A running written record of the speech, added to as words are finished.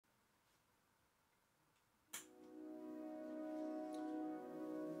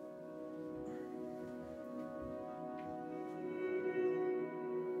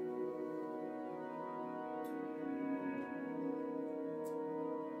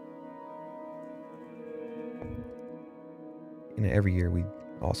every year we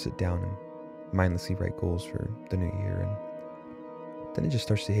all sit down and mindlessly write goals for the new year, and then it just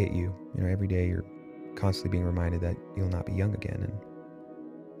starts to hit you. Every day you're constantly being reminded that you'll not be young again,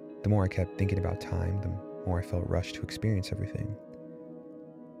 and the more I kept thinking about time, the more I felt rushed to experience everything.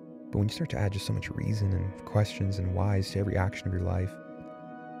 But when you start to add just so much reason and questions and whys to every action of your life,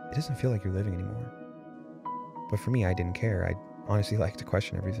 it doesn't feel like you're living anymore. But for me, I didn't care. I honestly like to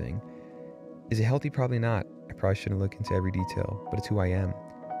question everything. Is it healthy? Probably not. I probably shouldn't look into every detail, but it's who I am.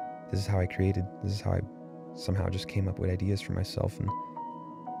 This is how I created. This is how I somehow just came up with ideas for myself. And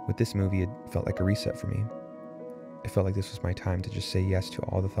with this movie, it felt like a reset for me. It felt like this was my time to just say yes to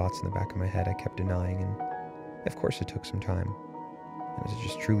all the thoughts in the back of my head I kept denying. And of course, it took some time. And to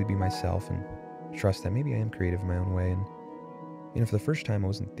just truly be myself and trust that maybe I am creative in my own way. And, for the first time, I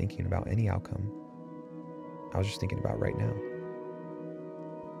wasn't thinking about any outcome. I was just thinking about right now.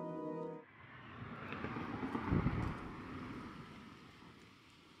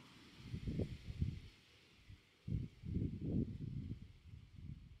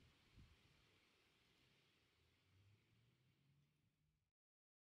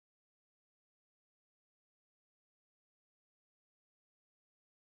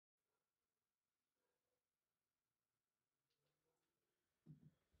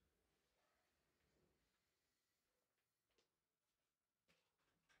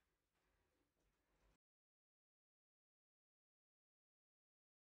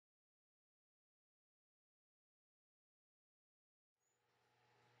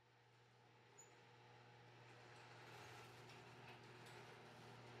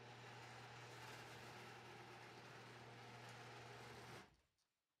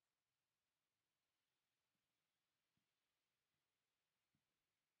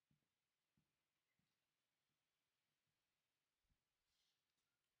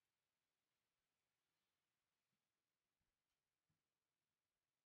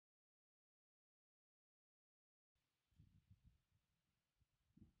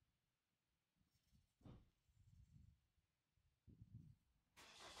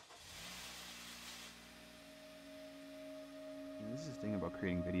 This is the thing about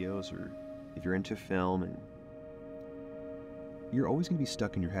creating videos, or if you're into film, and you're always going to be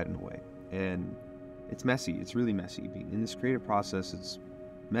stuck in your head in a way. And it's messy. It's really messy. In this creative process, it's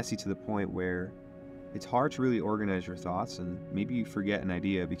messy to the point where it's hard to really organize your thoughts, and maybe you forget an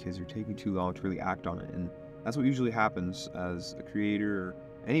idea because you're taking too long to really act on it. And that's what usually happens as a creator or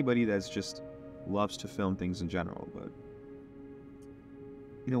anybody that's just loves to film things in general. But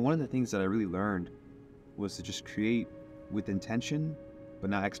one of the things that I really learned was to just create with intention, but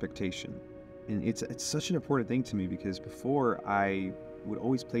not expectation. And it's such an important thing to me, because before I would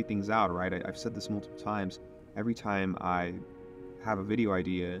always play things out, right? I've said this multiple times. Every time I have a video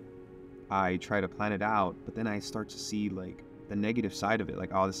idea, I try to plan it out, but then I start to see like the negative side of it. Like,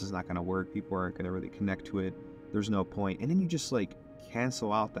 oh, this is not going to work. People aren't going to really connect to it. There's no point. And then you just like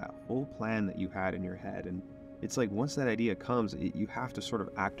cancel out that whole plan that you had in your head. And it's like, once that idea comes, you have to sort of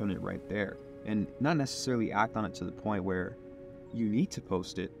act on it right there, and not necessarily act on it to the point where you need to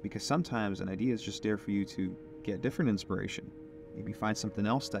post it, because sometimes an idea is just there for you to get different inspiration. Maybe find something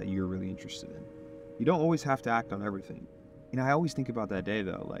else that you're really interested in. You don't always have to act on everything. I always think about that day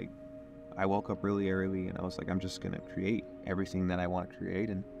though. Like, I woke up really early and I was like, I'm just going to create everything that I want to create.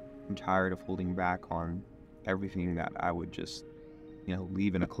 And I'm tired of holding back on everything that I would just,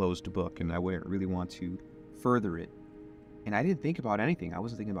 leave in a closed book, and I wouldn't really want to further it. And I didn't think about anything. I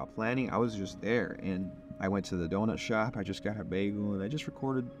wasn't thinking about planning. I was just there. And I went to the donut shop. I just got a bagel and I just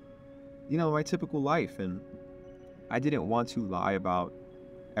recorded, my typical life. And I didn't want to lie about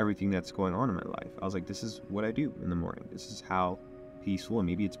everything that's going on in my life. I was like, this is what I do in the morning. This is how peaceful, and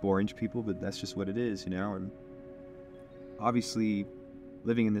maybe it's boring to people, but that's just what it is, And obviously,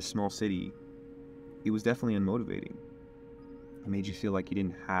 living in this small city, it was definitely unmotivating. It made you feel like you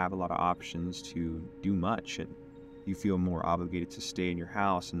didn't have a lot of options to do much, and you feel more obligated to stay in your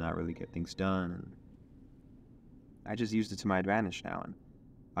house and not really get things done. And I just used it to my advantage now. And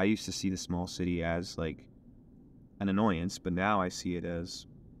I used to see the small city as like an annoyance, but now I see it as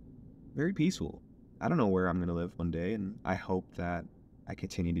very peaceful. I don't know where I'm going to live one day, and I hope that I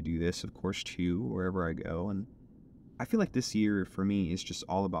continue to do this, of course, too, wherever I go. And I feel like this year for me is just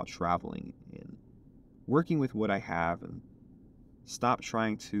all about traveling and working with what I have, and stop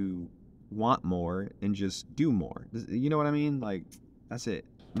trying to want more and just do more. You know what I mean? Like, that's it.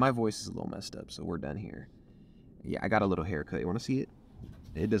 My voice is a little messed up, so we're done here. Yeah, I got a little haircut. You want to see it?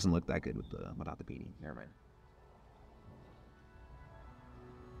 It doesn't look that good without the beanie. Never mind.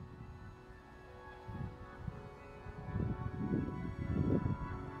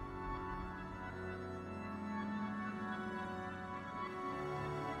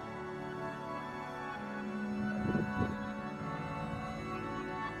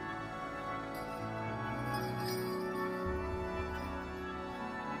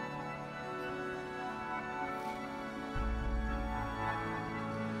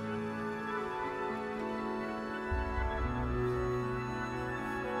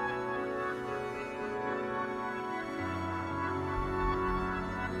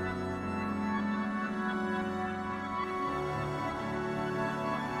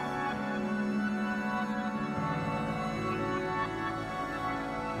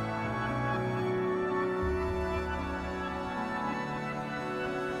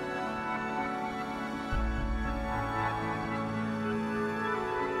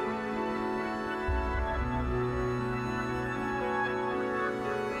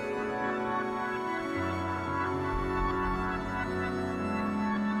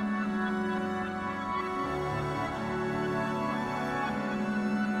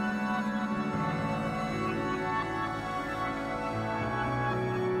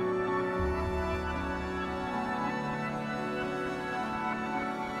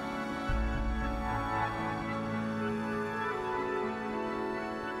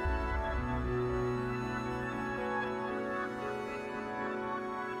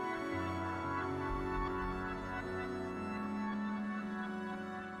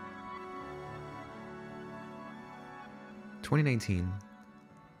 2019,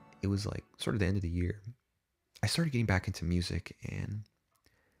 it was like sort of the end of the year. I started getting back into music, and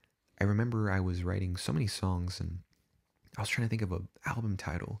I remember I was writing so many songs, and I was trying to think of an album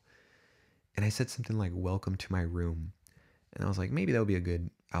title, and I said something like "Welcome to My Room," and I was like, maybe that would be a good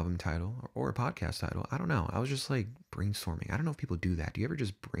album title or a podcast title. I don't know. I was just like brainstorming. I don't know if people do that. Do you ever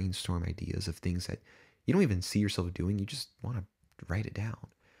just brainstorm ideas of things that you don't even see yourself doing? You just want to write it down.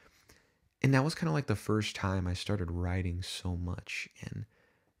 And that was kind of like the first time I started writing so much. And,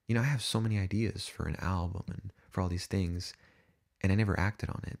 I have so many ideas for an album and for all these things, and I never acted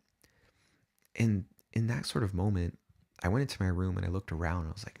on it. And in that sort of moment, I went into my room and I looked around and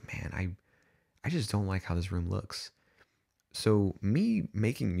I was like, man, I just don't like how this room looks. So me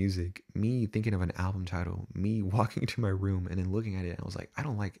making music, me thinking of an album title, me walking into my room and then looking at it, and I was like, I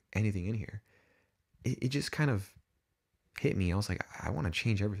don't like anything in here. It just kind of hit me. I was like, I want to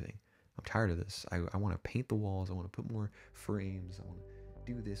change everything. I'm tired of this. I want to paint the walls. I want to put more frames. I want to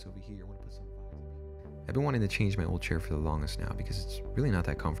do this over here. I want to put some vibes over here. I've been wanting to change my old chair for the longest now because it's really not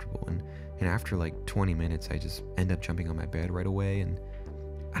that comfortable. And after like 20 minutes, I just end up jumping on my bed right away. And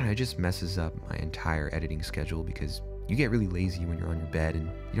I don't know, it just messes up my entire editing schedule because you get really lazy when you're on your bed and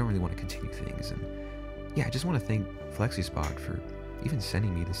you don't really want to continue things. And yeah, I just want to thank Flexispot for even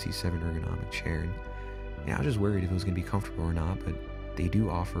sending me the C7 ergonomic chair. And I was just worried if it was going to be comfortable or not, but they do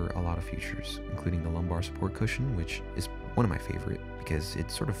offer a lot of features, including the lumbar support cushion, which is one of my favorite because it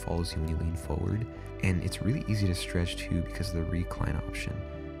sort of follows you when you lean forward, and it's really easy to stretch too because of the recline option.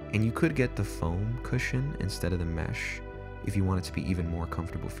 And you could get the foam cushion instead of the mesh if you want it to be even more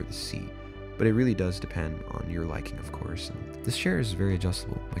comfortable for the seat, but it really does depend on your liking, of course. And this chair is very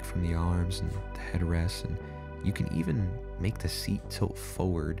adjustable, like from the arms and the headrest, and you can even make the seat tilt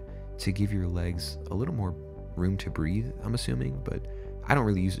forward to give your legs a little more room to breathe, I'm assuming, but I don't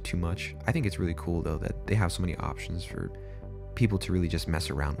really use it too much. I think it's really cool though that they have so many options for people to really just mess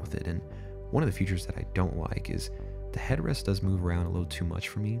around with it. And one of the features that I don't like is the headrest does move around a little too much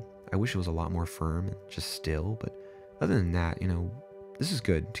for me. I wish it was a lot more firm and just still, but other than that, this is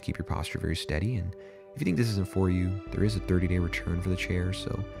good to keep your posture very steady. And if you think this isn't for you, there is a 30-day return for the chair,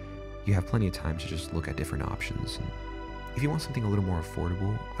 so you have plenty of time to just look at different options. And if you want something a little more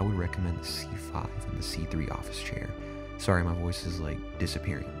affordable, I would recommend the C5 and the C3 office chair. Sorry, my voice is like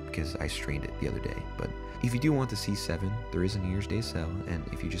disappearing because I strained it the other day. But if you do want the C7, there is a New Year's Day sale, and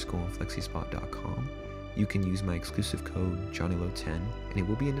if you just go on Flexispot.com, you can use my exclusive code JohnnyLow10, and it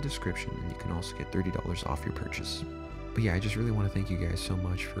will be in the description, and you can also get $30 off your purchase. But yeah, I just really want to thank you guys so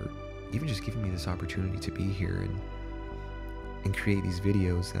much for even just giving me this opportunity to be here and create these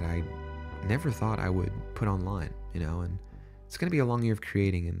videos that I never thought I would put online, and it's going to be a long year of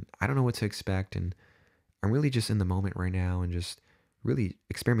creating, and I don't know what to expect, and I'm really just in the moment right now and just really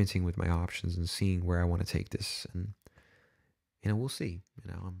experimenting with my options and seeing where I want to take this, and we'll see.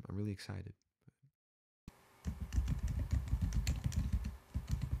 I'm really excited.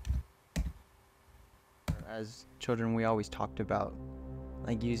 As children, we always talked about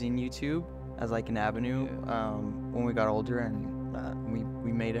like using YouTube as like an avenue when we got older, and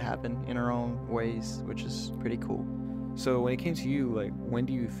we made it happen in our own ways, which is pretty cool. So when it came to you, like, when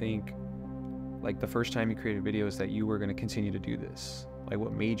do you think, like, the first time you created videos that you were going to continue to do this? Like,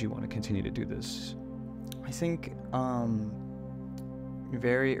 what made you want to continue to do this? I think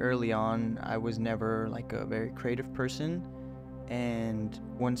very early on, I was never like a very creative person, and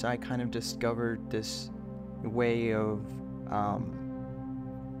once I kind of discovered this way of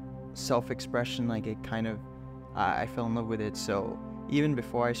self-expression, like it kind of I fell in love with it. So even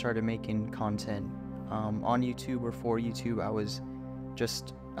before I started making content on YouTube or for YouTube, I was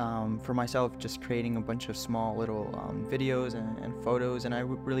just for myself just creating a bunch of small little videos and photos, and I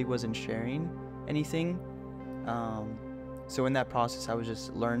really wasn't sharing anything. So in that process, I was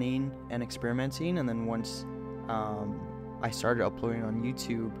just learning and experimenting, and then once I started uploading on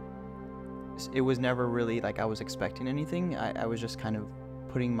YouTube, it was never really like I was expecting anything. I was just kind of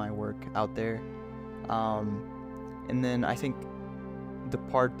putting my work out there. And then I think the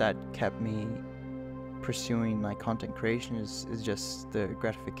part that kept me pursuing like content creation is just the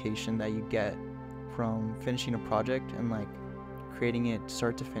gratification that you get from finishing a project and like creating it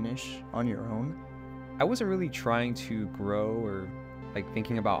start to finish on your own. I wasn't really trying to grow or like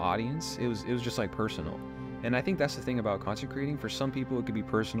thinking about audience. It was just like personal. And I think that's the thing about content creating. For some people it could be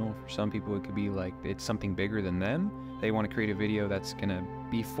personal, for some people it could be like it's something bigger than them. They want to create a video that's gonna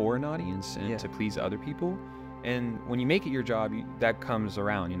be for an audience and to please other people. And when you make it your job, that comes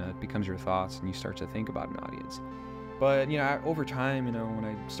around, it becomes your thoughts and you start to think about an audience. But, over time, when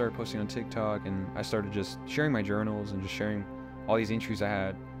I started posting on TikTok and I started just sharing my journals and just sharing all these entries I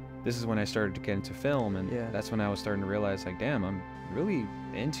had, this is when I started to get into film, and Yeah. that's when I was starting to realize, like, damn, I'm really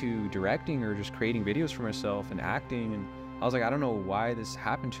into directing or just creating videos for myself and acting. And I was like, I don't know why this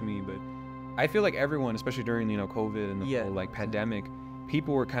happened to me, but I feel like everyone, especially during, you know, COVID and the Yeah. whole like pandemic,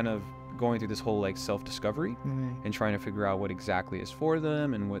 people were kind of going through this whole like self-discovery and trying to figure out what exactly is for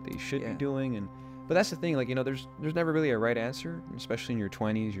them and what they should be Yeah. doing. And but that's the thing, like, you know, there's never really a right answer, especially in your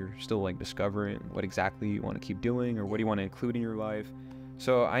 20s. You're still like discovering what exactly you want to keep doing or what do you want to include in your life.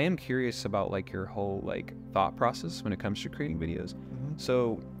 So I am curious about like your whole like thought process when it comes to creating videos.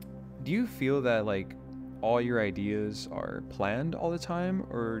 So do you feel that like all your ideas are planned all the time,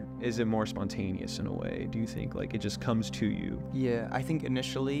 or is it more spontaneous in a way? Do you think like it just comes to you? Yeah, I think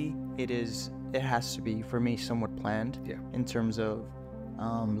initially it has to be for me somewhat planned. Yeah. In terms of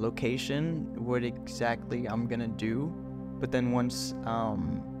location, what exactly I'm gonna do, but then once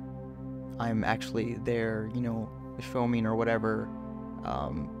I'm actually there, you know, filming or whatever,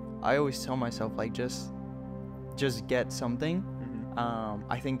 I always tell myself like just get something.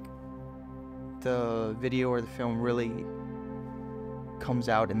 I think the video or the film really comes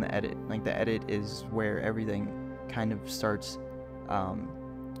out in the edit. Like the edit is where everything kind of starts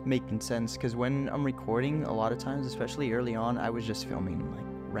making sense, because when I'm recording, a lot of times, especially early on, I was just filming like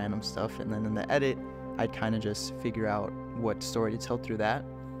random stuff, and then in the edit I'd kind of just figure out what story to tell through that.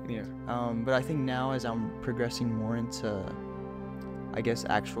 Yeah. But I think now as I'm progressing more into, I guess,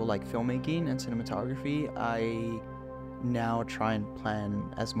 actual like filmmaking and cinematography, I now try and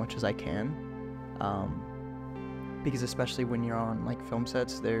plan as much as I can, because especially when you're on like film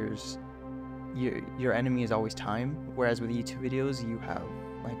sets, there's your enemy is always time, whereas with YouTube videos you have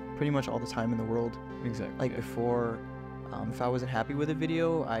like pretty much all the time in the world. Exactly. Like before, if I wasn't happy with a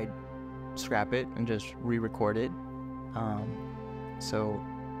video, I'd scrap it and just re-record it. So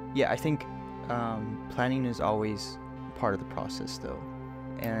yeah, I think planning is always part of the process though,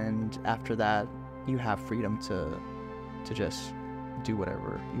 and after that you have freedom to just do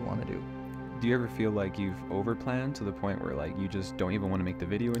whatever you want to do. Do you ever feel like you've overplanned to the point where like you just don't even want to make the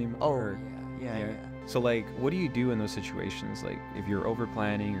video anymore? Oh yeah. So like, what do you do in those situations? Like if you're over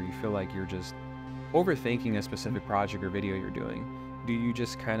planning or you feel like you're just overthinking a specific project or video you're doing, do you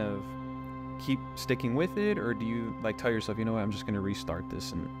just kind of keep sticking with it, or do you like tell yourself, you know what, I'm just gonna restart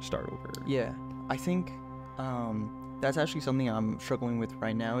this and start over? Yeah, I think that's actually something I'm struggling with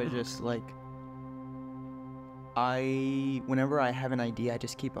right now. It's just like whenever I have an idea, I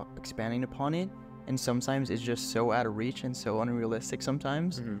just keep expanding upon it, and sometimes it's just so out of reach and so unrealistic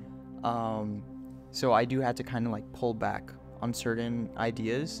sometimes. So I do have to kind of like pull back on certain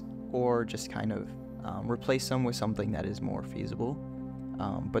ideas, or just kind of replace them with something that is more feasible.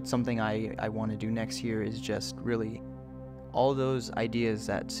 But something I want to do next year is just really all those ideas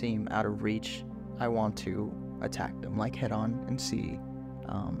that seem out of reach, I want to attack them like head on and see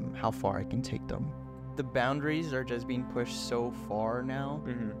how far I can take them. The boundaries are just being pushed so far now.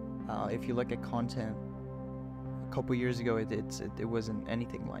 If you look at content a couple years ago, it wasn't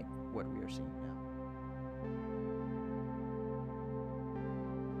anything like what we are seeing now.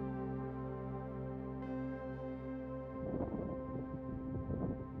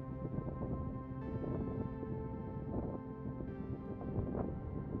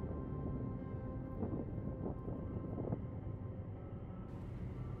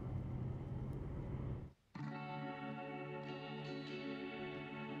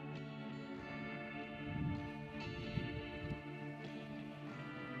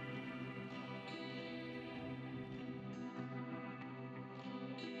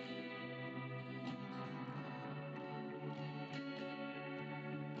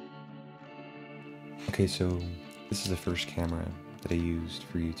 Okay, so this is the first camera that I used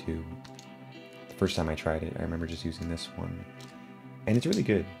for YouTube. The first time I tried it, I remember just using this one. And it's really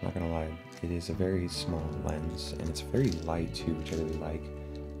good, not gonna lie. It is a very small lens, and it's very light too, which I really like.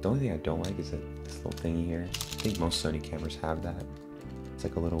 The only thing I don't like is that this little thingy here. I think most Sony cameras have that. It's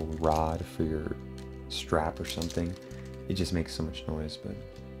like a little rod for your strap or something. It just makes so much noise, but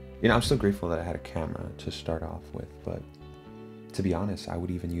you know, I'm still grateful that I had a camera to start off with, but to be honest, I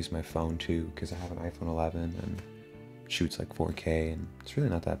would even use my phone too, because I have an iPhone 11 and it shoots like 4K, and it's really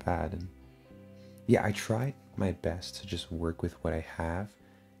not that bad. And yeah, I tried my best to just work with what I have,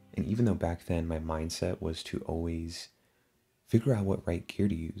 and even though back then my mindset was to always figure out what right gear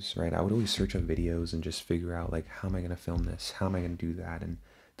to use, right? I would always search up videos and just figure out like, how am I going to film this? How am I going to do that? And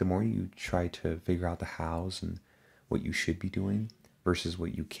the more you try to figure out the hows and what you should be doing versus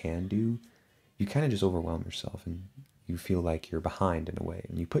what you can do, you kind of just overwhelm yourself, and you feel like you're behind in a way,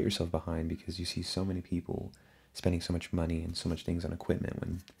 and you put yourself behind because you see so many people spending so much money and so much things on equipment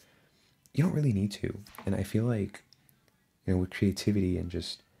when you don't really need to. And I feel like, you know, with creativity and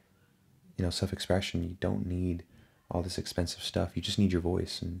just self-expression, you don't need all this expensive stuff. You just need your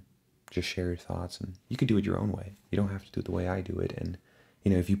voice and just share your thoughts, and you can do it your own way. You don't have to do it the way I do it. And,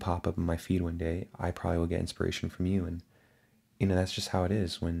 if you pop up in my feed one day, I probably will get inspiration from you. And, that's just how it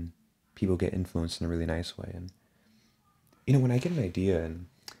is when people get influenced in a really nice way. And, when I get an idea and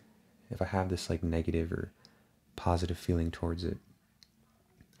if I have this like negative or positive feeling towards it,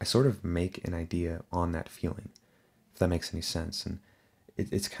 I sort of make an idea on that feeling, if that makes any sense. And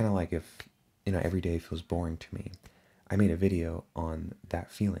it's kind of like if, every day feels boring to me. I made a video on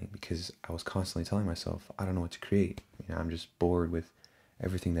that feeling because I was constantly telling myself, I don't know what to create. I'm just bored with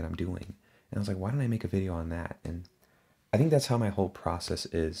everything that I'm doing. And I was like, why don't I make a video on that? And I think that's how my whole process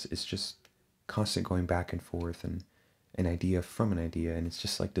is. It's just constant going back and forth and an idea from an idea. And it's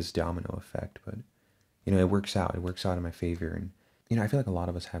just like this domino effect. But, it works out. It works out in my favor. And, I feel like a lot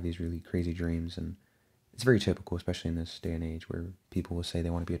of us have these really crazy dreams. And it's very typical, especially in this day and age, where people will say they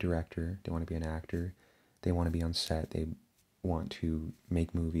want to be a director, they want to be an actor, they want to be on set, they want to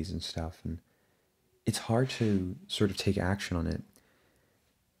make movies and stuff. And it's hard to sort of take action on it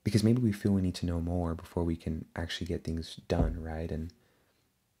because maybe we feel we need to know more before we can actually get things done, right? And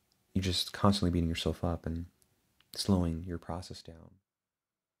you're just constantly beating yourself up and slowing your process down.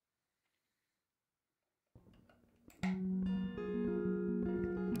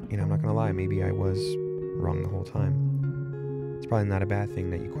 I'm not going to lie, maybe I was wrong the whole time. It's probably not a bad thing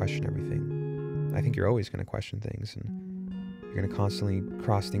that you question everything. I think you're always going to question things, and you're going to constantly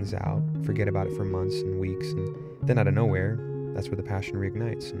cross things out, forget about it for months and weeks, and then out of nowhere, that's where the passion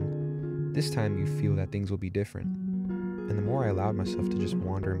reignites. And this time you feel that things will be different. And the more I allowed myself to just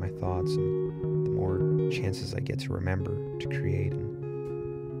wander in my thoughts, and the more chances I get to remember, to create,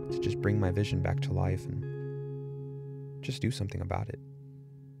 and to just bring my vision back to life and just do something about it.